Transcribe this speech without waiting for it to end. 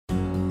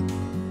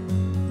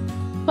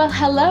Well,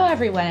 hello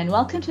everyone, and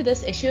welcome to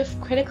this issue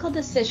of Critical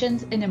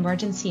Decisions in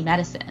Emergency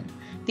Medicine,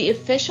 the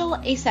official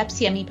ACEP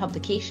CME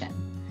publication.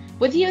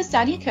 With you is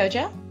Danya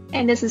Khoujah.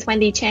 And this is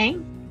Wendy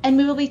Chang. And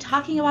we will be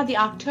talking about the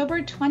October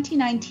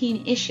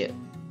 2019 issue.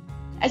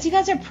 As you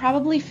guys are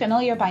probably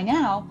familiar by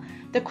now,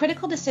 the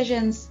Critical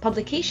Decisions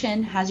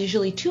publication has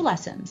usually two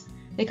lessons.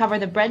 They cover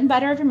the bread and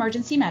butter of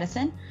emergency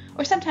medicine,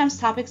 or sometimes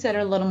topics that are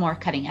a little more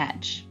cutting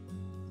edge.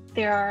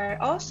 There are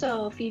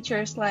also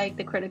features like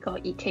the critical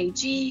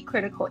EKG,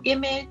 critical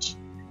image,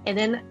 and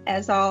then,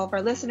 as all of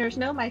our listeners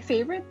know, my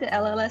favorite, the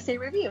LLSA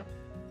review.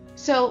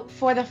 So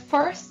for the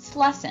first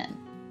lesson,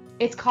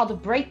 it's called a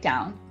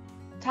breakdown,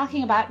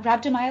 talking about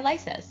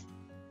rhabdomyolysis.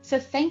 So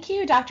thank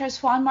you, Drs.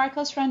 Juan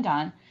Marcos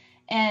Rondon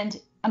and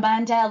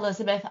Amanda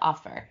Elizabeth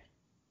Offer.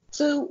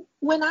 So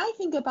when I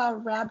think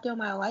about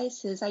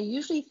rhabdomyolysis, I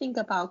usually think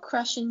about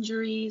crush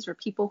injuries or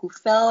people who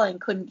fell and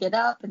couldn't get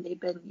up and they've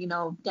been,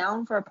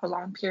 down for a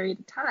prolonged period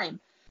of time.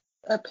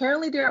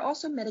 Apparently, there are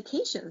also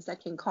medications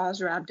that can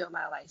cause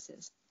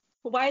rhabdomyolysis.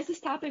 Why is this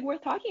topic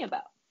worth talking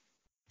about?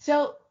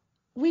 So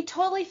we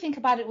totally think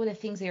about it with the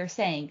things that you're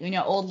saying.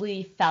 Old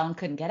Lee fell and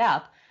couldn't get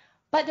up.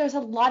 But there's a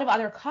lot of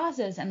other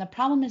causes, and the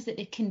problem is that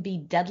it can be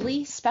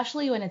deadly,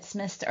 especially when it's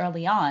missed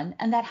early on,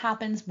 and that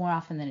happens more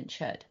often than it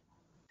should.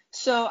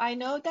 So I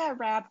know that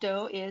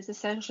rhabdo is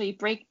essentially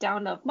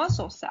breakdown of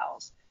muscle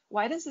cells.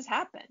 Why does this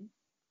happen?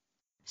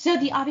 So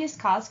the obvious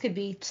cause could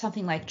be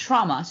something like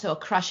trauma, so a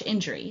crush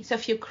injury. So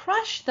if you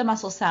crush the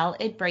muscle cell,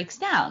 it breaks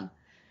down.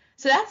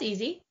 So that's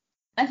easy.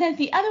 And then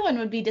the other one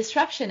would be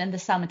disruption in the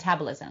cell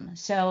metabolism.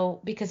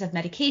 So because of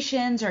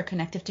medications or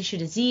connective tissue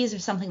disease or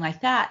something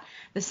like that,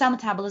 the cell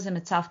metabolism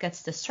itself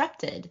gets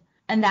disrupted,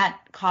 and that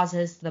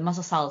causes the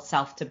muscle cell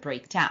itself to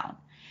break down.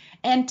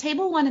 And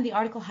table 1 in the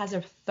article has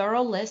a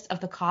thorough list of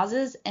the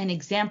causes and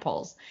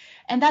examples.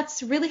 And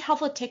that's really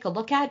helpful to take a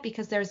look at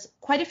because there's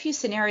quite a few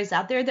scenarios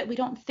out there that we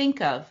don't think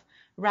of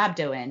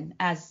rhabdo in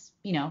as,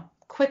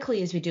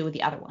 quickly as we do with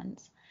the other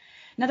ones.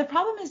 Now, the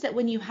problem is that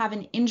when you have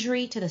an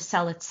injury to the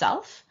cell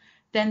itself,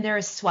 then there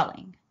is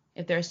swelling.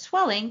 If there is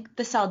swelling,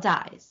 the cell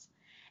dies.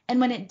 And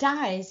when it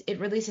dies, it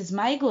releases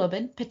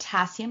myoglobin,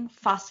 potassium,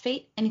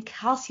 phosphate, and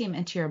calcium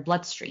into your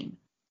bloodstream.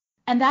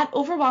 And that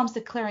overwhelms the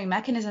clearing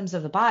mechanisms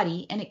of the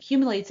body and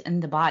accumulates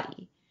in the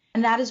body.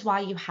 And that is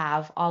why you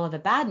have all of the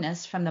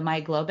badness from the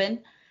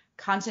myoglobin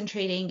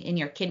concentrating in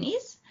your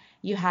kidneys.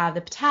 You have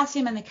the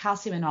potassium and the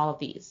calcium in all of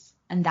these.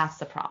 And that's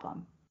the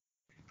problem.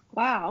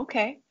 Wow,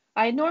 okay.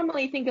 I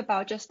normally think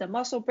about just the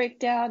muscle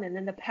breakdown and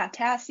then the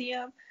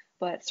potassium,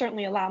 but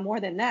certainly a lot more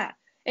than that.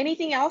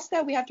 Anything else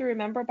that we have to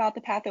remember about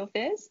the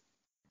pathophys?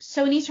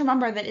 So we need to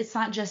remember that it's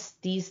not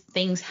just these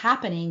things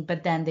happening,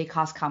 but then they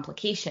cause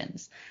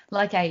complications.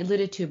 Like I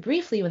alluded to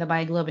briefly, when the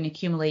myoglobin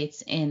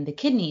accumulates in the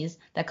kidneys,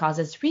 that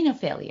causes renal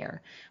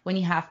failure. When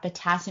you have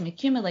potassium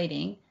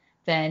accumulating,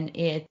 then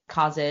it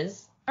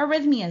causes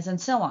arrhythmias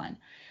and so on.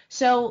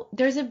 So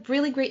there's a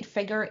really great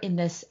figure in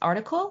this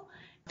article,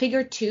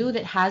 figure 2,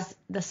 that has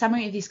the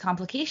summary of these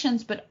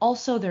complications, but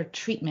also their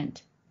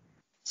treatment.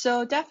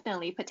 So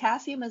definitely,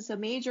 potassium is a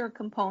major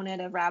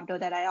component of rhabdo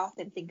that I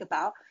often think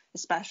about,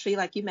 especially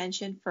like you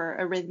mentioned for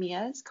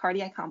arrhythmias,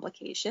 cardiac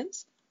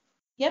complications.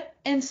 Yep,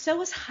 and so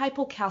is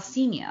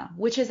hypocalcemia,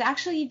 which is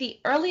actually the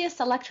earliest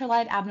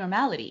electrolyte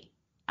abnormality.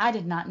 I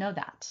did not know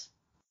that.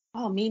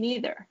 Oh, me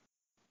neither.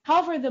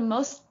 However, the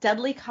most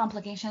deadly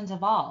complications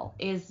of all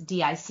is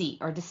DIC,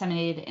 or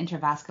disseminated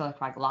intravascular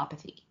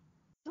coagulopathy.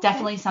 Okay.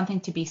 Definitely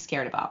something to be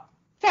scared about.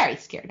 Very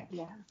scared of.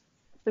 Yeah.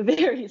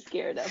 Very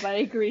scared of, I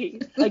agree.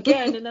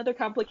 Again, another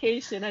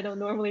complication I don't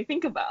normally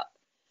think about.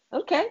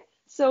 Okay,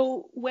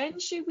 so when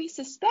should we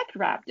suspect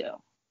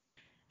rhabdo?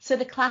 So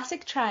the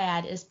classic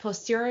triad is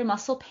posterior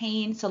muscle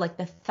pain, so like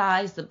the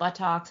thighs, the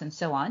buttocks, and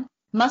so on,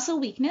 muscle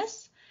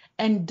weakness,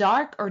 and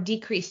dark or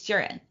decreased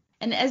urine.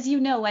 And as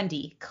you know,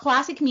 Wendy,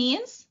 classic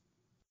means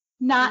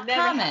not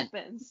common.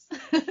 Happens.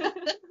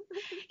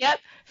 Yep,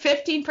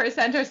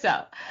 15% or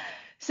so.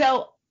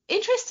 So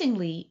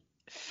interestingly,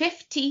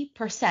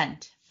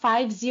 50%,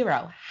 50,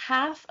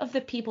 half of the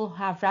people who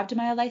have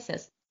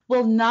rhabdomyolysis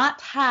will not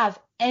have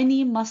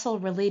any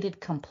muscle-related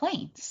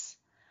complaints,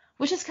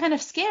 which is kind of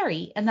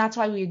scary, and that's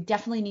why we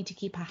definitely need to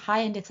keep a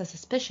high index of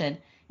suspicion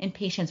in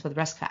patients with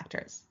risk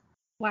factors.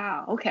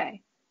 Wow,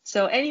 okay.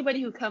 So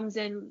anybody who comes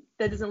in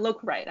that doesn't look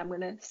right, I'm going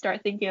to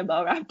start thinking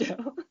about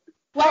rhabdo.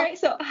 Well, all right,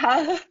 so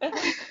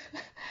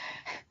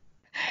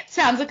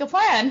sounds like a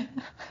plan.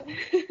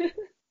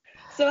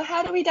 So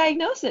how do we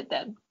diagnose it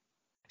then?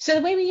 So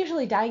the way we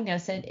usually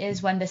diagnose it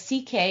is when the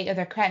CK, or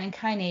the creatine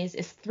kinase,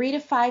 is 3 to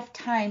 5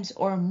 times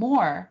or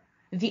more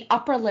the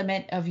upper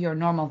limit of your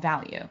normal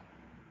value.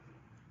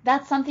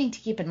 That's something to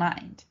keep in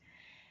mind.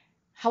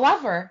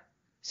 However,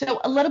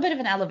 so a little bit of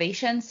an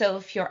elevation, so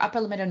if your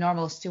upper limit of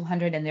normal is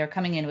 200 and they're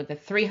coming in with a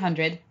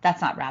 300,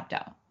 that's not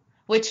rhabdo,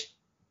 which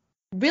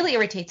really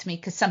irritates me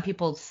because some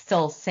people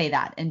still say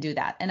that and do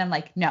that. And I'm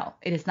like, no,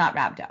 it is not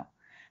rhabdo.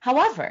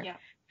 However,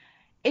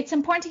 it's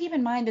important to keep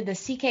in mind that the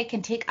CK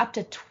can take up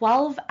to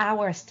 12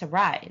 hours to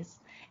rise,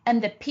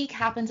 and the peak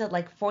happens at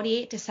like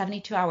 48 to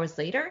 72 hours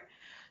later.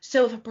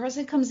 So if a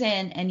person comes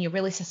in and you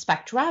really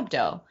suspect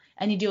rhabdo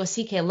and you do a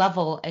CK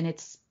level and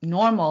it's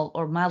normal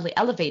or mildly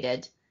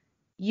elevated,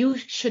 you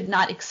should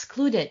not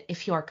exclude it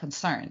if you are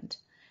concerned,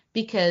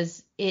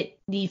 because it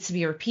needs to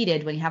be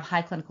repeated when you have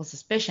high clinical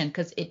suspicion,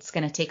 because it's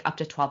going to take up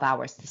to 12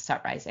 hours to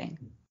start rising.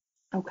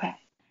 Okay.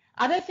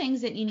 Other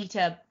things that you need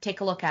to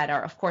take a look at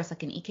are, of course,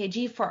 like an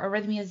EKG for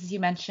arrhythmias, as you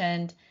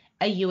mentioned,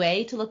 a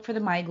UA to look for the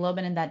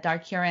myoglobin in that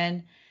dark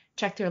urine,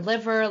 check their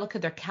liver, look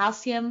at their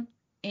calcium,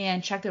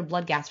 and check their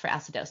blood gas for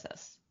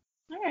acidosis.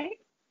 All right.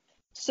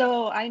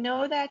 So I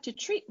know that to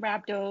treat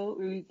rhabdo,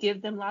 we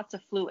give them lots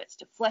of fluids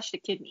to flush the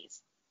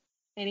kidneys.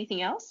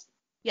 Anything else?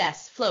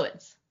 Yes,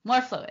 fluids,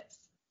 more fluids.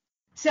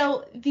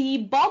 So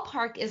the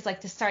ballpark is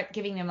like to start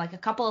giving them like a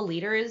couple of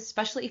liters,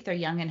 especially if they're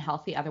young and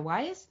healthy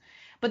otherwise.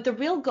 But the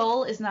real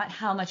goal is not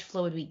how much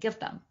fluid we give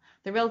them.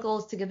 The real goal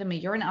is to give them a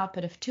urine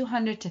output of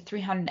 200 to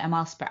 300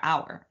 mLs per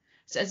hour.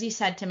 So as you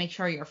said, to make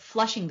sure you're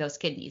flushing those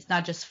kidneys,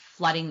 not just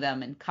flooding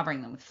them and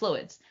covering them with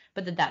fluids,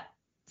 but that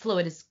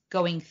fluid is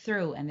going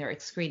through and they're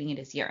excreting it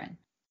as urine.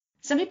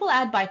 Some people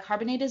add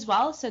bicarbonate as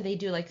well, so they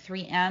do like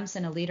 3 amps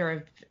in a liter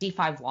of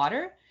D5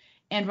 water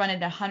and run it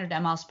at 100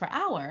 mLs per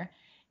hour,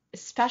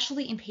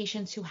 especially in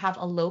patients who have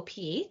a low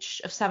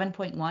pH of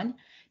 7.1,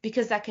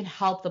 because that can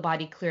help the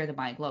body clear the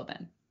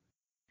myoglobin.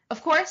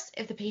 Of course,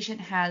 if the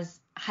patient has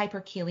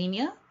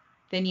hyperkalemia,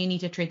 then you need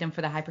to treat them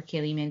for the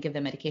hyperkalemia and give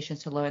them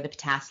medications to lower the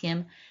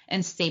potassium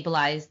and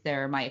stabilize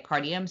their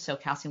myocardium, so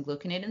calcium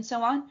gluconate and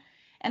so on.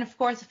 And of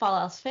course, if all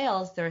else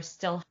fails, they're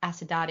still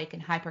acidotic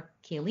and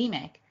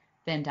hyperkalemic,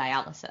 then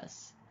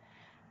dialysis.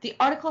 The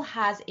article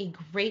has a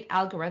great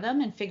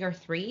algorithm in figure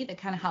 3 that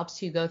kind of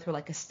helps you go through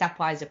like a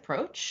stepwise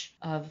approach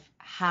of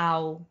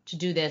how to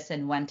do this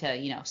and when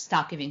to,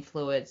 stop giving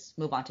fluids,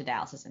 move on to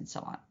dialysis and so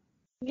on.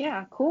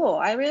 Yeah, cool.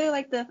 I really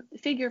like the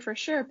figure for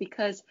sure,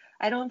 because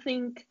I don't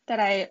think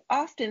that I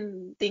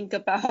often think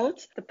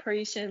about the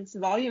patient's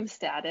volume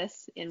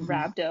status in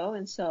rhabdo.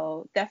 And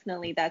so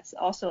definitely that's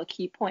also a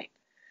key point.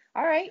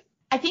 All right.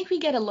 I think we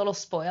get a little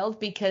spoiled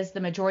because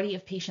the majority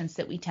of patients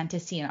that we tend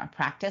to see in our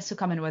practice who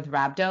come in with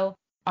rhabdo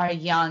are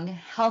young,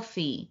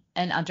 healthy,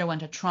 and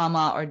underwent a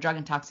trauma or drug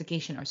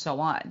intoxication or so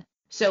on.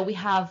 So we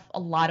have a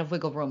lot of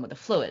wiggle room with the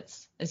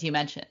fluids, as you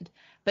mentioned.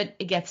 But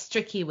it gets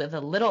tricky with a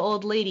little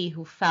old lady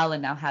who fell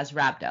and now has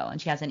rhabdo, and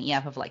she has an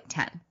EF of like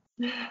 10.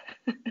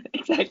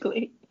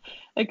 Exactly.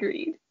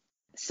 Agreed.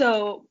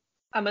 So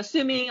I'm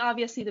assuming,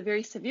 obviously, the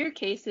very severe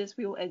cases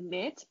we will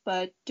admit,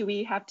 but do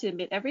we have to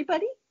admit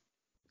everybody?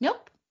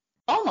 Nope.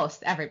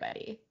 Almost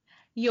everybody.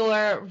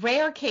 Your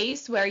rare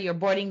case where you're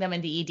boarding them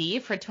in the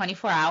ED for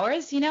 24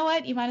 hours, you know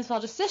what? You might as well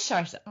just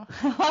discharge them.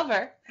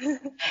 However,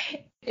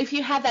 if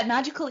you have that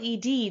magical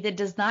ED that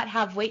does not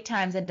have wait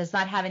times and does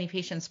not have any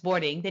patients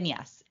boarding, then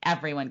yes,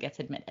 everyone gets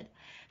admitted.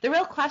 The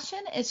real question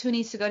is who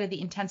needs to go to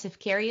the intensive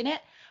care unit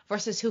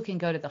versus who can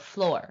go to the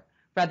floor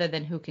rather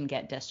than who can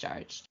get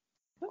discharged.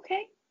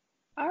 Okay.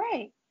 All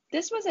right.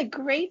 This was a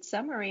great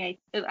summary.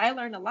 I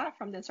learned a lot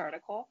from this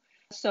article.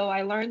 So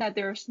I learned that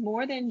there's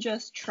more than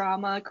just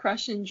trauma,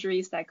 crush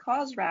injuries that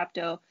cause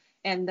rhabdo,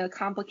 and the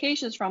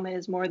complications from it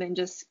is more than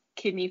just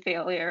kidney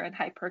failure and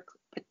I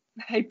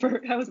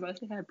was about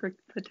to say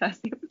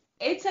hyperpotassium.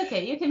 It's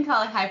okay. You can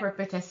call it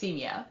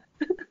hyperpotassemia.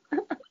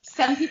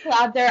 Some people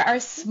out there are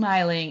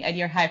smiling at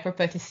your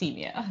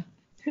hyperpotassemia.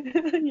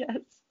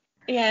 Yes.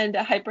 And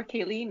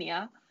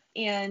hyperkalemia.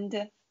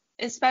 And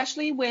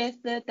especially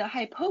with the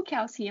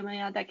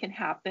hypocalcemia that can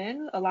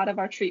happen, a lot of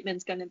our treatment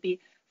is going to be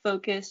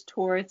focused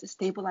towards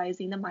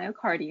stabilizing the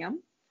myocardium.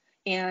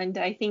 And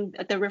I think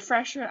the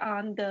refresher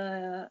on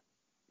the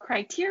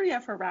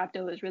criteria for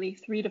rhabdo is really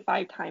 3 to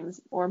 5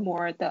 times or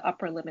more the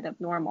upper limit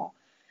of normal.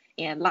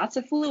 And lots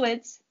of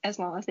fluids as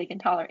long as they can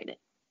tolerate it.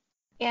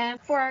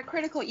 And for our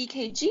critical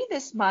EKG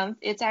this month,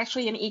 it's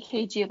actually an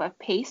EKG of a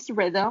paced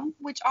rhythm,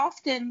 which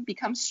often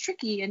becomes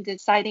tricky in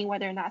deciding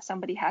whether or not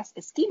somebody has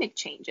ischemic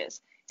changes.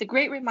 It's a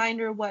great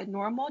reminder what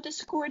normal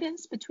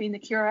discordance between the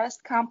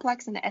QRS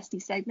complex and the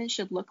SD segment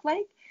should look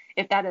like.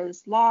 If that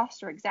is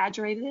lost or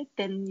exaggerated,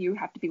 then you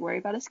have to be worried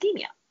about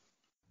ischemia.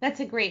 That's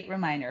a great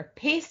reminder.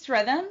 Paced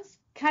rhythms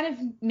kind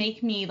of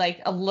make me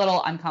like a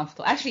little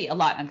uncomfortable, actually a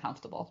lot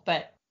uncomfortable,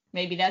 but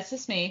maybe that's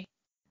just me.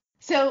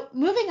 So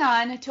moving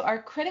on to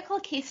our critical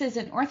cases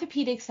in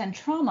orthopedics and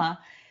trauma,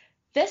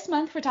 this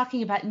month we're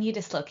talking about knee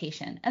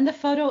dislocation, and the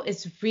photo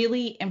is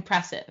really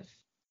impressive.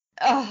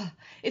 I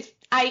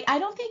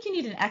don't think you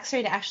need an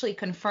x-ray to actually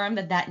confirm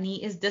that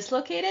knee is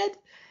dislocated.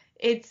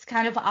 It's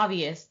kind of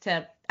obvious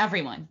to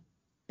everyone,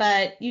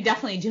 but you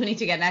definitely do need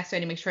to get an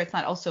x-ray to make sure it's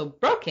not also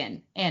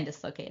broken and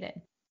dislocated.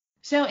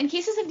 So in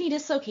cases of knee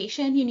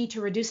dislocation, you need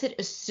to reduce it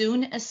as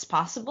soon as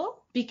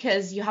possible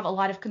because you have a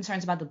lot of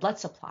concerns about the blood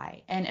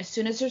supply. And as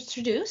soon as it's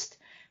reduced,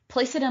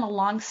 place it in a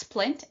long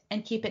splint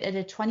and keep it at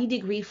a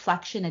 20-degree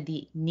flexion at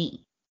the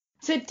knee.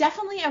 So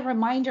definitely a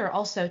reminder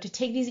also to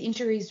take these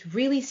injuries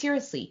really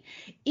seriously,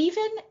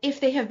 even if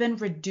they have been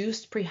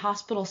reduced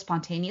pre-hospital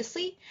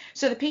spontaneously.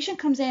 So the patient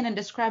comes in and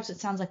describes what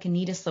sounds like a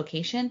knee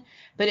dislocation,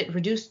 but it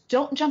reduced.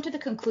 Don't jump to the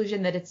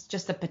conclusion that it's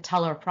just a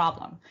patellar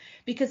problem,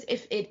 because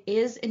if it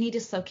is a knee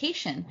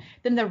dislocation,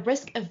 then the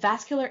risk of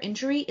vascular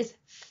injury is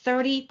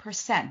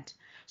 30%.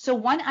 So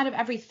 1 out of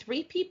every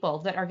 3 people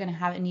that are going to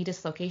have a knee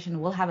dislocation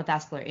will have a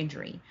vascular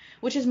injury,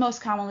 which is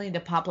most commonly the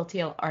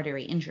popliteal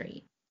artery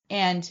injury.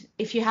 And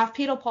if you have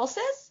pedal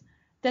pulses,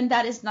 then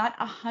that is not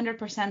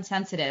 100%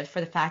 sensitive for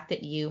the fact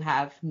that you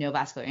have no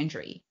vascular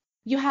injury.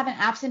 You have an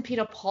absent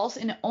pedal pulse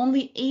in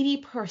only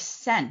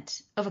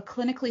 80% of a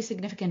clinically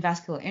significant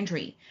vascular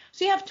injury.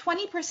 So you have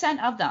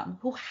 20% of them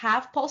who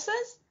have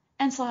pulses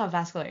and still have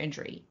vascular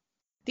injury.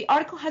 The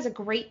article has a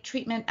great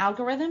treatment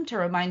algorithm to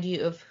remind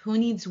you of who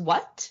needs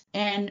what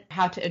and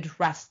how to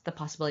address the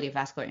possibility of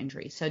vascular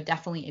injury. So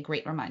definitely a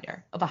great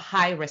reminder of a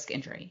high risk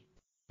injury.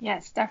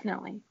 Yes,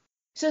 definitely.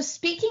 So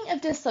speaking of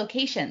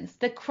dislocations,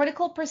 the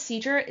critical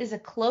procedure is a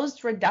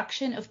closed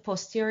reduction of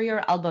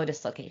posterior elbow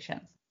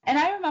dislocations. And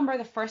I remember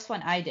the first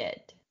one I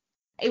did.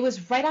 It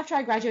was right after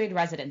I graduated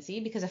residency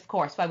because, of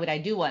course, why would I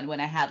do one when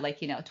I had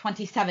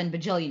 27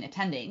 bajillion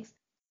attendings?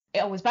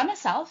 I was by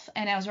myself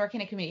and I was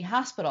working at a community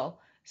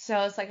hospital. So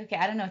I was like, okay,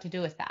 I don't know what to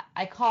do with that.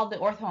 I called the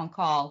ortho on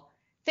call.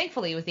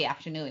 Thankfully, it was the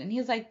afternoon. And he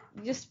was like,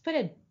 just put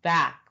it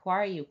back. Why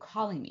are you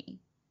calling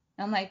me?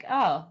 And I'm like,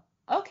 oh,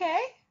 okay.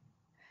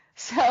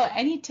 So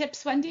any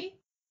tips, Wendy?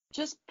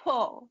 Just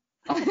pull.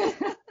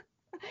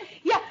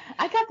 Yeah,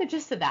 I got the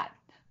gist of that.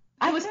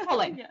 I was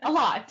pulling a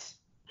lot.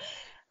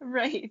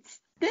 Right.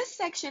 This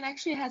section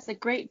actually has a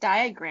great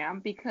diagram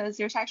because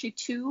there's actually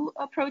 2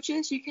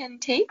 approaches you can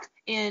take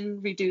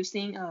in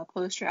reducing a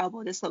posterior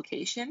elbow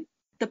dislocation.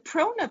 The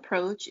prone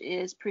approach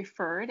is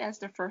preferred as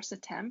the first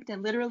attempt,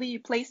 and literally you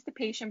place the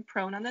patient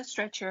prone on the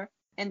stretcher,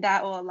 and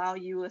that will allow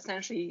you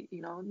essentially,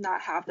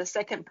 not have the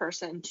second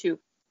person to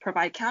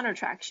provide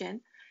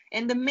countertraction.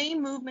 And the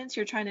main movements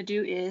you're trying to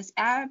do is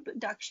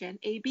abduction,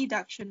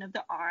 abduction of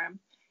the arm,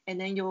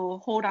 and then you'll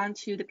hold on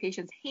to the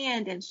patient's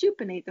hand and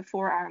supinate the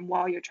forearm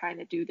while you're trying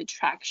to do the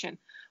traction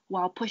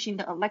while pushing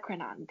the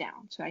olecranon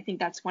down. So I think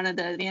that's one of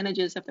the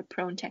advantages of the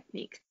prone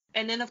technique.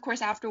 And then, of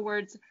course,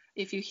 afterwards,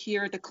 if you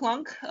hear the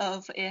clunk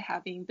of it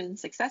having been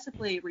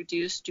successfully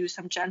reduced, do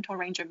some gentle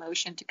range of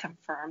motion to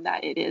confirm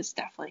that it is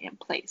definitely in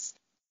place.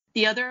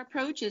 The other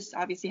approach is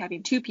obviously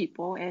having 2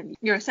 people, and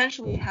you're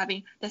essentially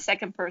having the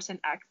second person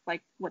act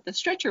like what the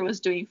stretcher was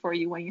doing for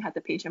you when you had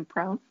the patient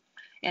prone,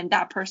 and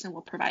that person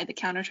will provide the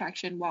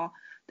countertraction while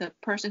the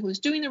person who's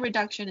doing the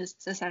reduction is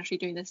essentially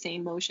doing the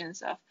same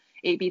motions of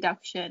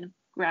abduction,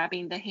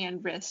 grabbing the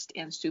hand wrist,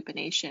 and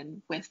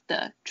supination with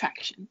the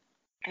traction.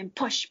 And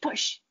push,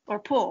 or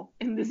pull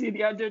in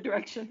the other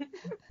direction.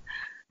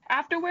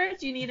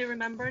 Afterwards, you need to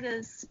remember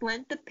to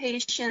splint the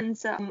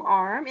patient's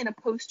arm in a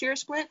posterior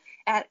splint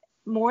at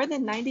more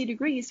than 90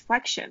 degrees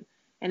flexion.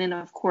 And then,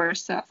 of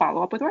course,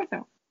 follow up with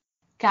ortho.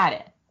 Got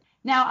it.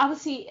 Now,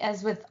 obviously,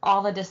 as with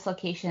all the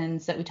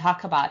dislocations that we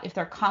talk about, if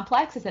they're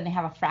complex, if then they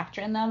have a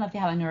fracture in them, if they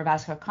have a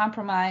neurovascular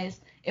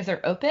compromise, if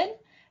they're open,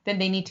 then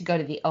they need to go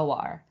to the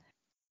OR.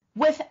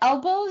 With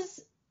elbows,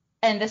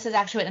 and this is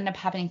actually what ended up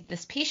happening to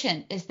this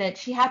patient, is that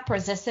she had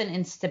persistent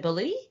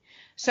instability.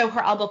 So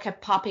her elbow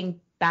kept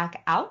popping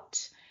back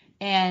out.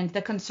 And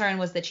the concern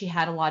was that she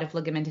had a lot of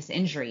ligamentous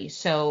injury.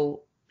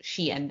 So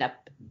she ended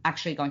up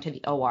actually going to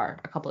the OR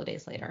a couple of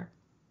days later.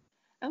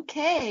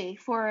 Okay,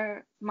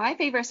 for my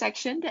favorite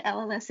section, the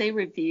LLSA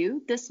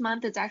review, this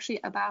month is actually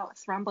about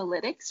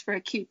thrombolytics for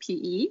acute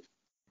PE.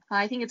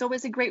 I think it's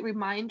always a great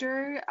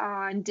reminder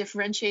on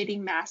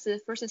differentiating massive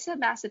versus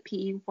submassive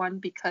PE, one,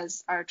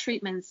 because our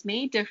treatments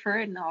may differ,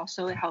 and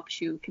also it helps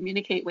you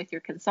communicate with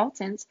your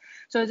consultants.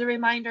 So as a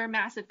reminder,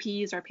 massive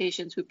PEs are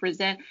patients who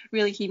present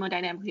really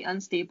hemodynamically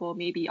unstable,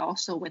 maybe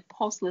also with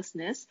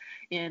pulselessness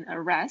in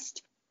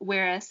arrest,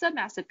 whereas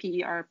submassive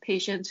PE are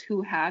patients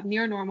who have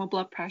near normal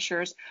blood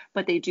pressures,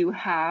 but they do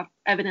have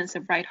evidence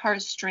of right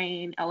heart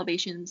strain,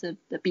 elevations of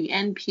the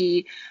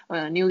BNP,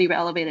 newly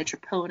elevated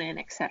troponin,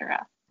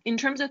 etc. In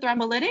terms of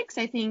thrombolytics,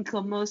 I think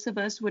most of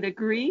us would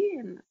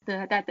agree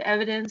that the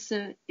evidence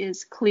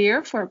is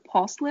clear for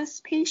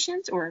pulseless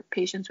patients or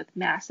patients with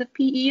massive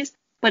PEs,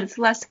 but it's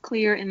less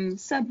clear in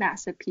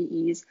submassive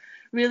PEs.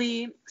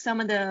 Really,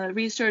 some of the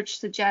research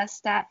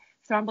suggests that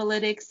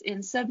thrombolytics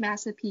in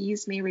submassive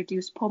PEs may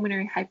reduce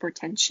pulmonary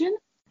hypertension.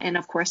 And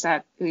of course,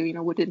 that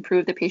would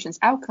improve the patient's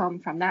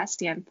outcome from that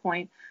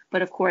standpoint.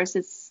 But of course,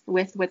 it's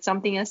with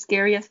something as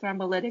scary as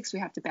thrombolytics, we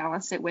have to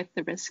balance it with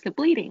the risk of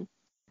bleeding.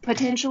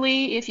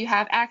 Potentially, if you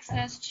have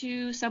access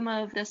to some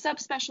of the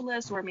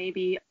subspecialists, or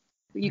maybe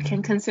you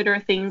can consider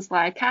things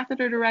like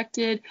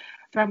catheter-directed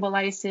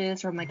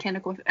thrombolysis or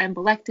mechanical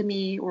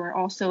embolectomy, or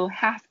also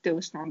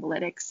half-dose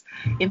thrombolytics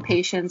in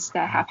patients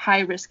that have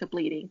high risk of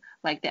bleeding,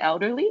 like the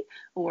elderly,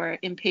 or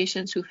in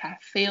patients who have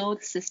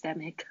failed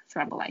systemic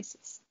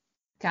thrombolysis.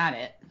 Got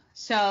it.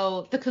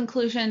 So the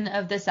conclusion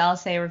of this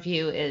LSA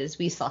review is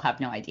we still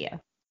have no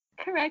idea.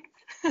 Correct.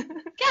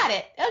 Got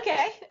it.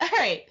 Okay. All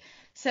right.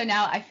 So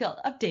now I feel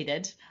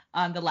updated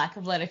on the lack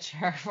of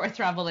literature for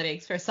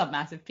thrombolytics for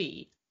submassive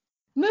PE.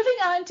 Moving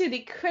on to the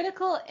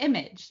critical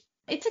image.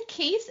 It's a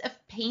case of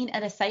pain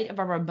at a site of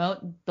a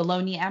remote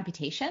below-knee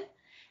amputation.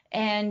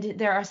 And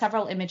there are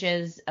several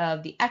images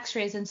of the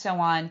x-rays and so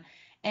on.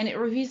 And it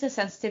reviews the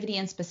sensitivity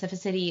and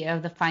specificity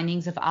of the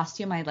findings of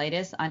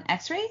osteomyelitis on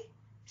x-ray,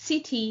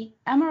 CT,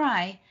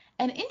 MRI,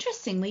 and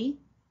interestingly,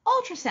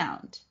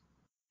 ultrasound.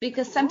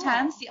 Because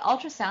sometimes the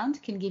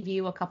ultrasound can give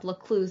you a couple of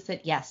clues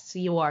that, yes,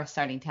 you are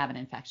starting to have an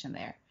infection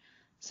there.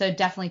 So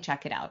definitely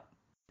check it out.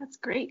 That's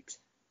great.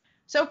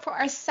 So for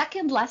our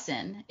second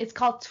lesson, it's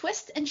called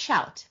Twist and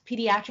Shout,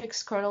 Pediatric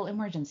Scrotal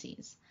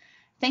Emergencies.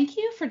 Thank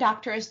you for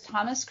Doctors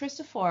Thomas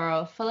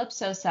Cristoforo, Philip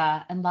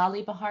Sosa, and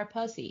Lali Bahar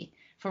Posi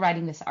for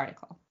writing this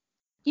article.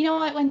 You know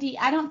what, Wendy?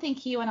 I don't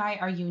think you and I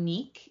are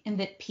unique in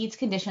that PEDS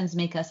conditions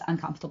make us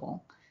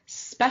uncomfortable,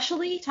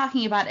 especially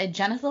talking about a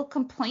genital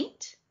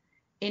complaint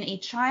in a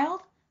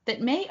child that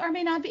may or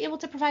may not be able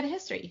to provide a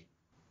history.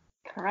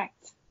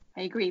 Correct.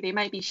 I agree. They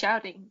might be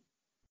shouting.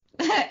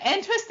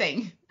 And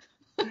twisting.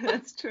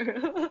 That's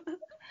true.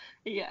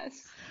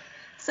 Yes.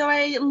 So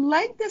I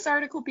like this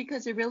article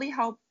because it really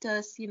helped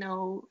us,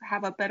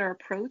 have a better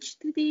approach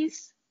to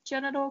these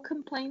genital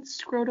complaints,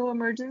 scrotal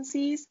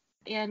emergencies.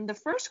 And the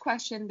first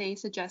question they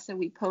suggest that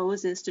we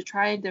pose is to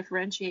try and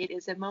differentiate,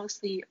 is it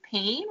mostly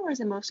pain or is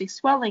it mostly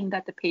swelling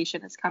that the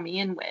patient is coming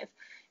in with?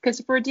 Because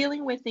if we're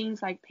dealing with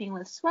things like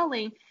painless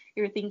swelling,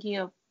 you're thinking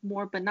of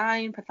more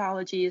benign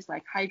pathologies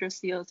like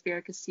hydrocele,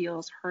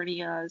 varicocele,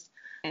 hernias,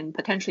 and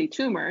potentially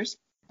tumors.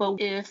 But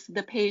if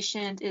the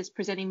patient is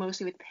presenting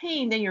mostly with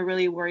pain, then you're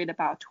really worried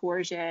about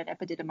torsion,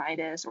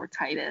 epididymitis,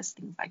 orchitis,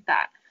 things like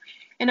that.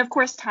 And of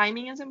course,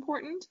 timing is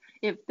important.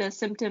 If the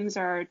symptoms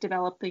are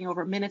developing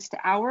over minutes to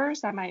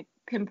hours, that might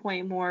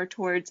pinpoint more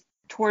towards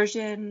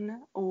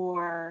torsion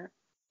or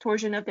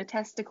torsion of the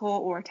testicle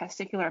or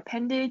testicular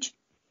appendage.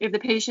 If the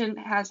patient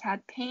has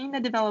had pain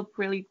that developed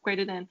really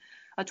greater than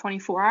a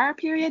 24-hour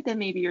period, then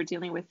maybe you're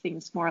dealing with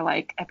things more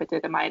like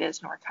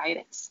epididymitis and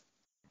orchitis.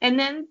 And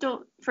then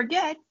don't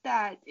forget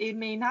that it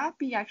may not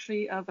be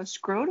actually of a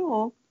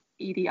scrotal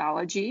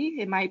etiology.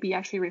 It might be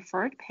actually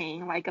referred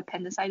pain like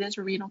appendicitis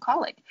or renal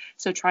colic.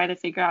 So try to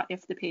figure out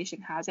if the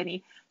patient has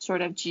any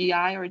sort of GI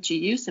or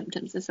GU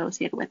symptoms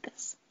associated with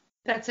this.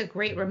 That's a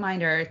great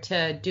reminder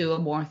to do a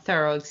more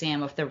thorough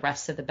exam of the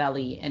rest of the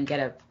belly and get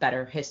a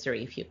better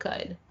history if you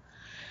could.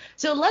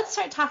 So let's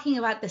start talking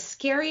about the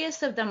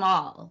scariest of them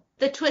all,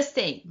 the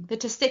twisting, the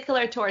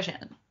testicular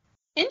torsion.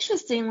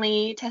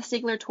 Interestingly,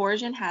 testicular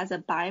torsion has a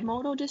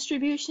bimodal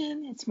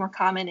distribution. It's more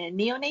common in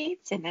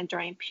neonates and then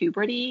during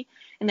puberty.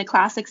 And the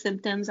classic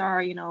symptoms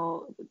are,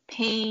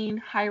 pain,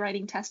 high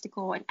riding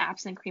testicle, and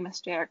absent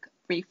cremasteric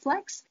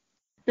reflex.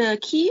 The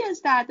key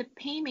is that the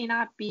pain may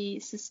not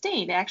be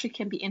sustained. It actually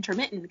can be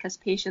intermittent because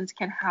patients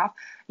can have,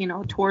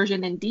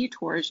 torsion and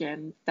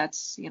detorsion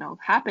that's,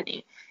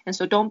 happening. And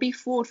so don't be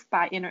fooled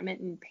by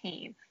intermittent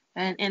pain.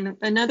 And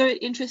another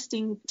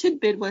interesting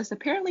tidbit was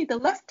apparently the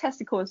left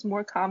testicle is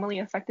more commonly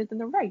affected than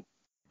the right.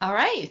 All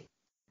right.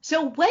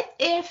 So what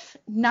if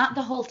not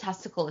the whole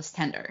testicle is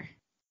tender?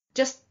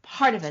 Just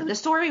part of it. The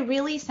story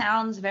really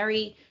sounds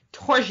very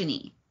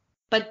torsion-y,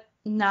 but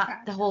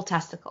not the whole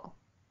testicle.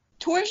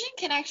 Torsion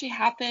can actually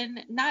happen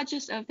not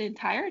just of the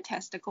entire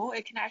testicle.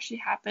 It can actually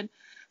happen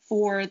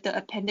for the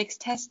appendix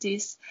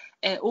testis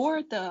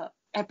or the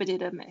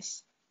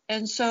epididymis.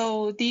 And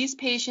so these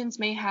patients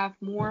may have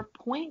more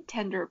point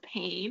tender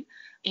pain,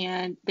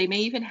 and they may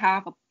even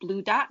have a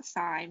blue dot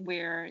sign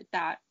where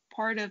that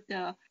part of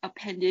the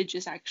appendage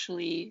is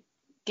actually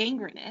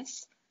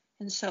gangrenous.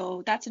 And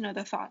so that's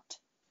another thought.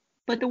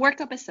 But the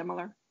workup is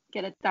similar.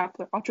 Get a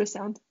Doppler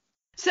ultrasound.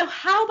 So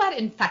how about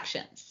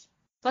infections?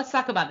 Let's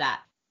talk about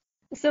that.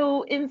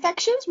 So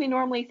infections, we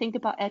normally think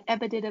about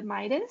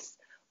epididymitis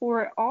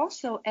or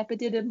also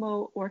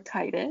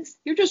epididymoorchitis.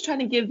 You're just trying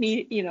to give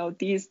me,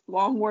 these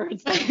long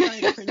words that I'm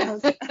trying to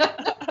pronounce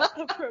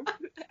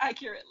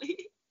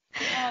accurately.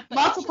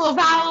 Multiple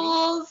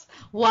vowels,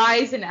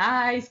 Y's and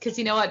I's, because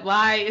you know what?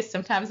 Y is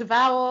sometimes a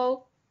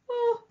vowel.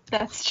 Oh.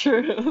 That's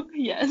true.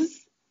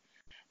 Yes.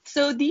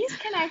 So these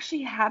can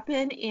actually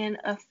happen in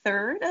a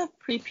third of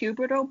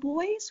prepubertal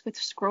boys with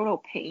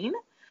scrotal pain.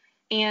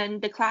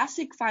 And the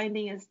classic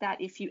finding is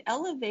that if you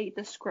elevate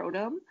the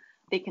scrotum,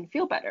 they can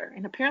feel better.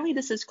 And apparently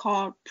this is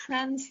called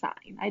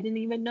Prensign. I didn't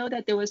even know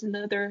that there was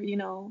another,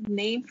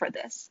 name for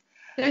this.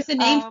 There's a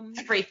name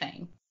for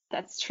everything.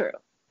 That's true.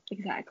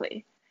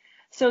 Exactly.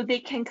 So they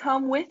can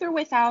come with or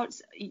without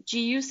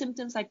GU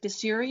symptoms like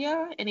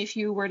dysuria. And if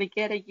you were to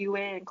get a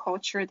UA and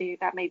culture,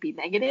 that may be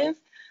negative.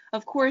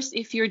 Of course,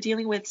 if you're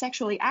dealing with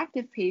sexually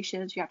active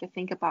patients, you have to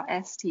think about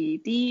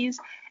STDs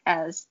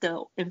as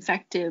the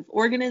infective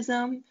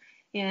organism.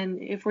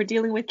 And if we're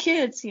dealing with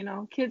kids,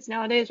 kids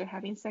nowadays are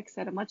having sex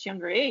at a much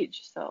younger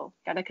age. So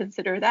got to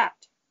consider that.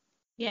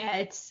 Yeah,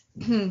 it's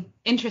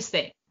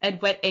interesting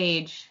at what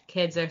age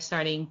kids are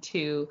starting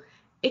to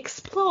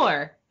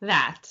explore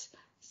that.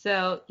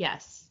 So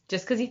yes,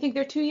 just because you think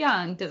they're too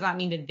young does not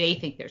mean that they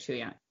think they're too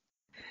young.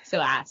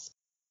 So ask.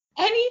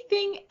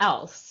 Anything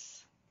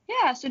else?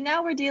 Yeah, so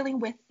now we're dealing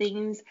with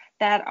things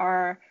that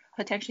are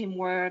potentially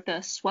more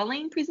the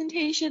swelling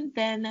presentation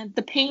than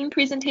the pain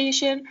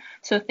presentation.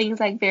 So things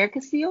like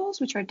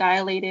varicoceles, which are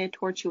dilated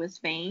tortuous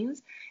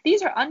veins.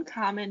 These are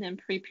uncommon in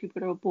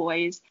prepubertal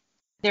boys.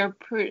 Their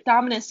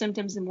predominant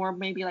symptoms are more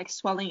maybe like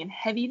swelling and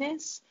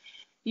heaviness.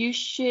 You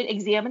should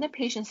examine the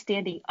patient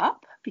standing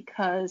up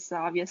because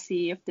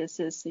obviously if this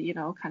is,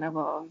 kind of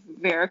a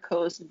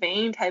varicose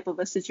vein type of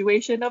a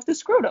situation of the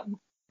scrotum.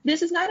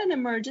 This is not an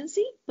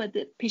emergency, but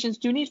the patients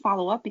do need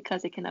follow-up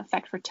because it can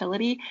affect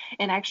fertility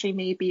and actually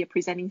may be a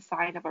presenting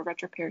sign of a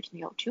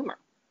retroperitoneal tumor.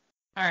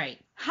 All right.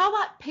 How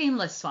about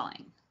painless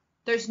swelling?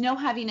 There's no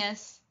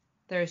heaviness.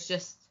 There's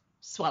just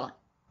swelling.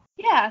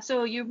 Yeah,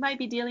 so you might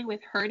be dealing with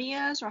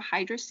hernias or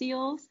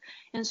hydroceles.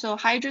 And so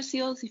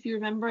hydroceles, if you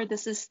remember,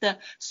 this is the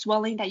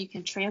swelling that you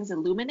can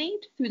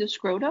transilluminate through the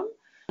scrotum.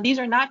 These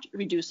are not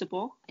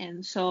reducible.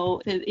 And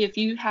so if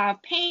you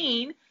have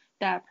pain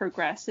that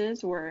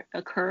progresses or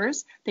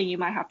occurs, then you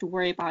might have to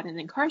worry about an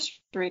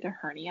incarcerated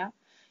hernia.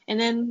 And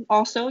then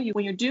also,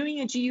 when you're doing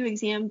a GU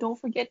exam,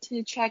 don't forget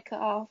to check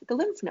the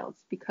lymph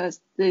nodes because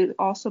there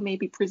also may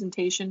be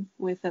presentation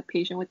with a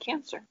patient with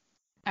cancer.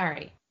 All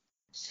right.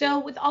 So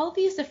with all of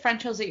these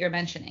differentials that you're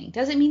mentioning,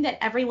 does it mean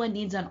that everyone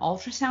needs an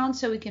ultrasound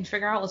so we can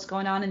figure out what's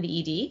going on in the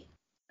ED?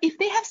 If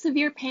they have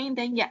severe pain,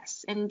 then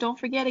yes. And don't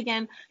forget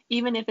again,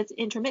 even if it's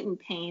intermittent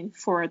pain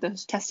for the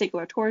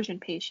testicular torsion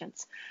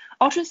patients,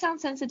 ultrasound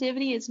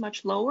sensitivity is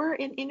much lower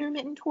in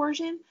intermittent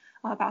torsion,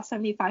 about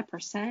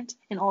 75%,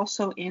 and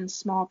also in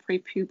small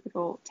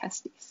prepubertal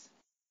testes.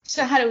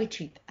 So how do we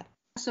treat that?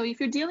 So if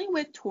you're dealing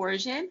with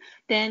torsion,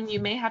 then you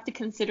may have to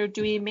consider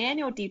doing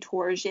manual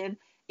detorsion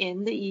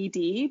in the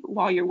ED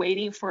while you're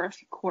waiting for, of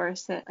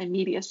course,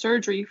 immediate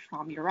surgery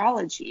from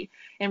urology.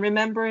 And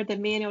remember, the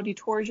manual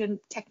detorsion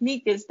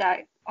technique is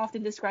that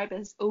often described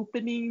as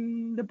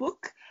opening the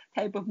book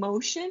type of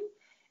motion.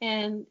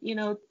 And,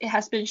 it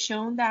has been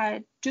shown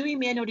that doing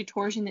manual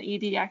detorsion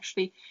in ED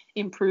actually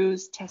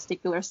improves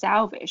testicular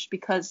salvage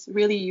because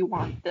really you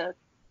want the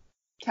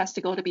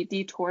testicle to be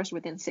detorsed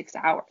within 6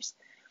 hours.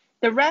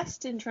 The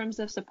rest, in terms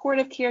of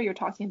supportive care, you're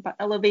talking about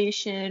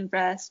elevation,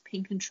 rest,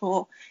 pain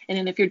control. And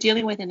then if you're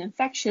dealing with an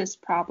infectious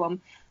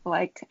problem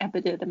like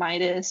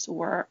epididymitis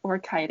or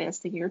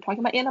orchitis, then you're talking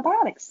about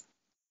antibiotics.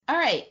 All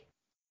right.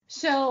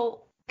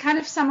 So kind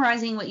of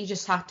summarizing what you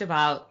just talked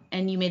about,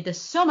 and you made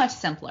this so much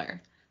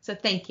simpler. So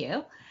thank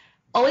you.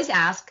 Always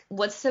ask,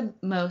 what's the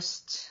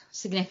most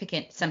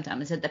significant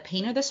symptom? Is it the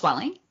pain or the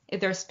swelling? If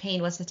there's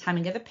pain, what's the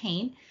timing of the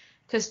pain?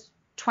 Because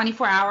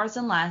 24 hours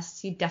and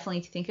less, you definitely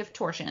need to think of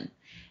torsion.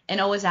 And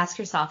always ask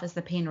yourself, is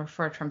the pain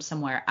referred from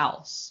somewhere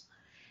else?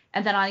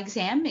 And then on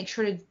exam, make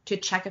sure to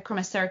check a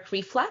chromosteric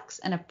reflex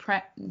and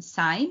a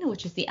sign,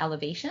 which is the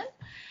elevation.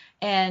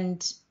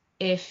 And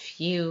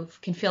if you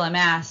can feel a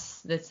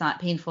mass that's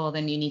not painful,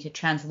 then you need to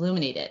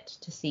transilluminate it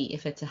to see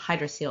if it's a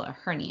hydrocele or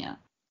hernia.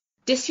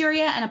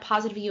 Dysuria and a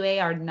positive UA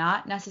are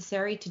not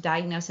necessary to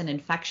diagnose an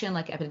infection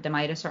like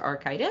epididymitis or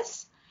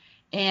orchitis.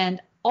 And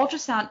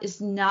ultrasound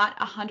is not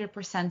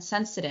 100%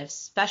 sensitive,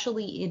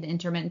 especially in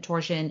intermittent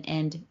torsion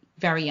and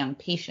very young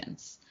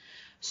patients.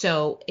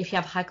 So if you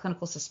have high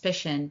clinical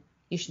suspicion,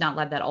 you should not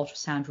let that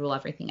ultrasound rule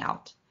everything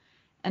out.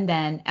 And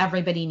then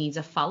everybody needs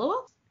a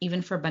follow-up,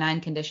 even for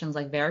benign conditions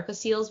like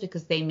varicoceles,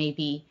 because they may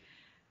be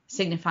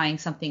signifying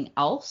something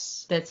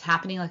else that's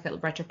happening, like a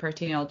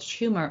retroperitoneal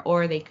tumor,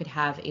 or they could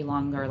have a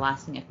longer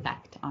lasting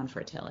effect on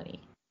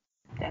fertility.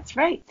 That's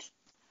right.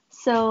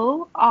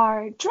 So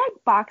our drug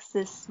box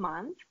this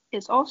month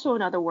is also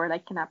another word I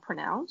cannot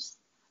pronounce.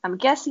 I'm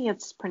guessing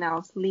it's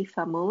pronounced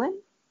lifamulin,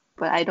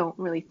 but I don't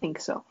really think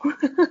so.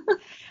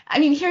 I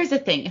mean, here's the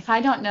thing. If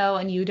I don't know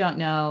and you don't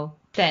know,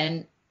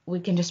 then we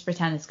can just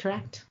pretend it's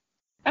correct.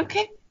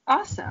 Okay,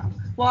 awesome.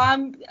 Well,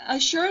 I'm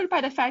assured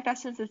by the fact that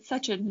since it's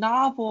such a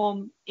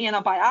novel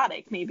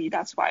antibiotic, maybe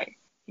that's why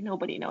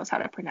nobody knows how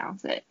to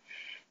pronounce it.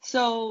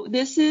 So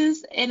this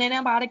is an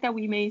antibiotic that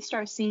we may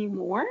start seeing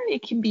more.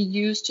 It can be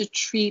used to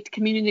treat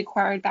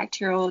community-acquired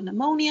bacterial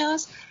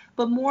pneumonias,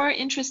 but more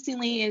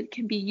interestingly, it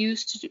can be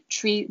used to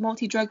treat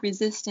multi-drug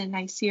resistant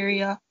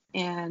Neisseria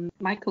and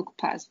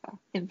Mycoplasma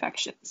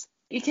infections.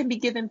 It can be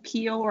given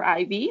PO or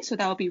IV, so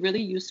that will be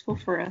really useful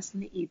for us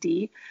in the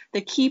ED.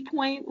 The key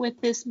point with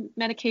this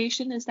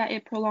medication is that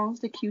it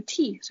prolongs the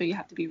QT, so you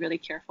have to be really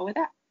careful with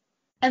that.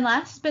 And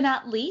last but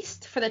not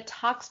least, for the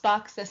Tox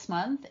Box this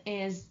month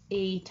is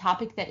a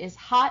topic that is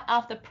hot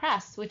off the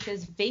press, which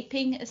is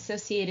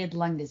vaping-associated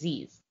lung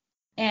disease.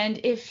 And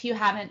if you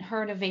haven't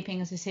heard of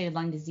vaping-associated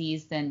lung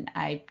disease, then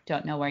I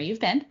don't know where you've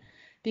been,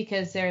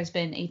 because there's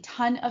been a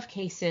ton of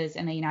cases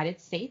in the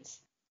United States.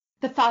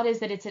 The thought is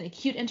that it's an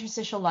acute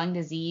interstitial lung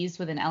disease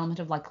with an element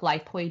of like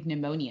lipoid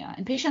pneumonia.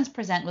 And patients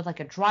present with like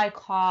a dry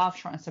cough,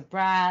 shortness of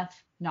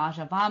breath,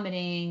 nausea,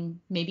 vomiting,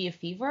 maybe a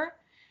fever,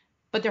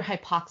 but they're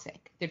hypoxic.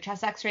 Their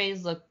chest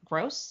x-rays look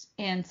gross,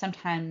 and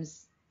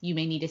sometimes you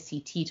may need a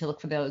CT to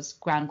look for those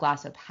ground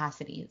glass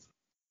opacities.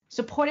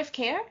 Supportive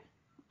care,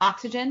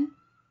 oxygen,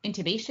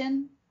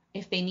 intubation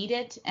if they need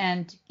it,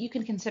 and you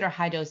can consider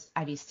high-dose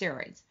IV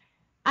steroids.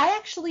 I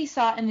actually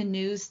saw in the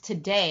news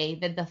today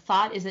that the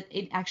thought is that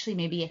it actually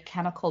may be a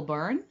chemical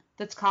burn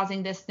that's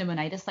causing this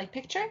pneumonitis-like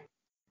picture,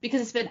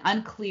 because it's been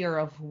unclear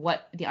of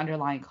what the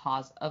underlying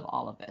cause of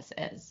all of this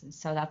is.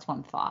 So that's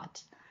one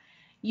thought.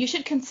 You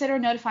should consider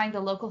notifying the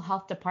local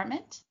health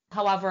department.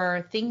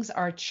 However, things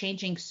are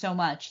changing so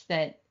much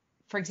that,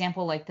 for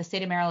example, like the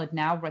state of Maryland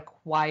now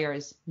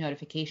requires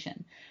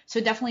notification. So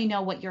definitely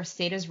know what your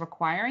state is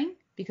requiring,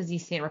 because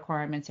these state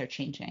requirements are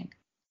changing.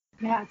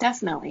 Yeah,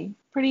 definitely.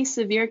 Pretty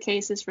severe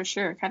cases for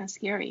sure. Kind of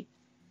scary.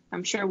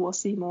 I'm sure we'll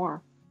see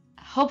more.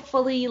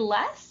 Hopefully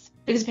less,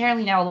 because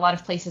apparently now a lot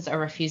of places are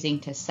refusing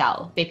to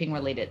sell vaping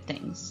related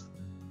things.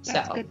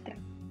 That's good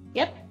then.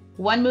 Yep,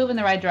 one move in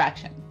the right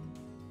direction.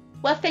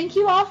 Well, thank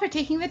you all for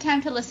taking the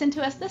time to listen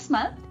to us this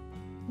month.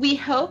 We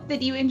hope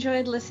that you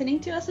enjoyed listening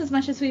to us as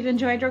much as we've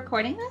enjoyed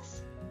recording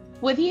this.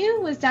 With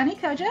you was Danya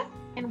Khoujah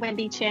and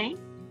Wendy Chang.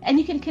 And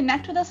you can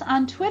connect with us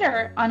on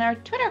Twitter on our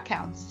Twitter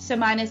accounts. So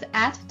mine is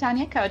at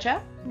Danya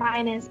Khoujah.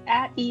 Mine is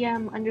at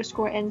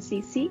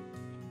EM_NCC.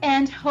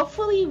 And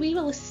hopefully we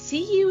will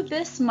see you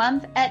this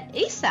month at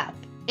ASAP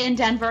in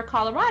Denver,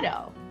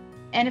 Colorado.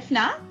 And if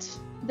not,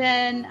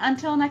 then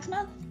until next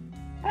month.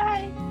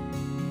 Bye.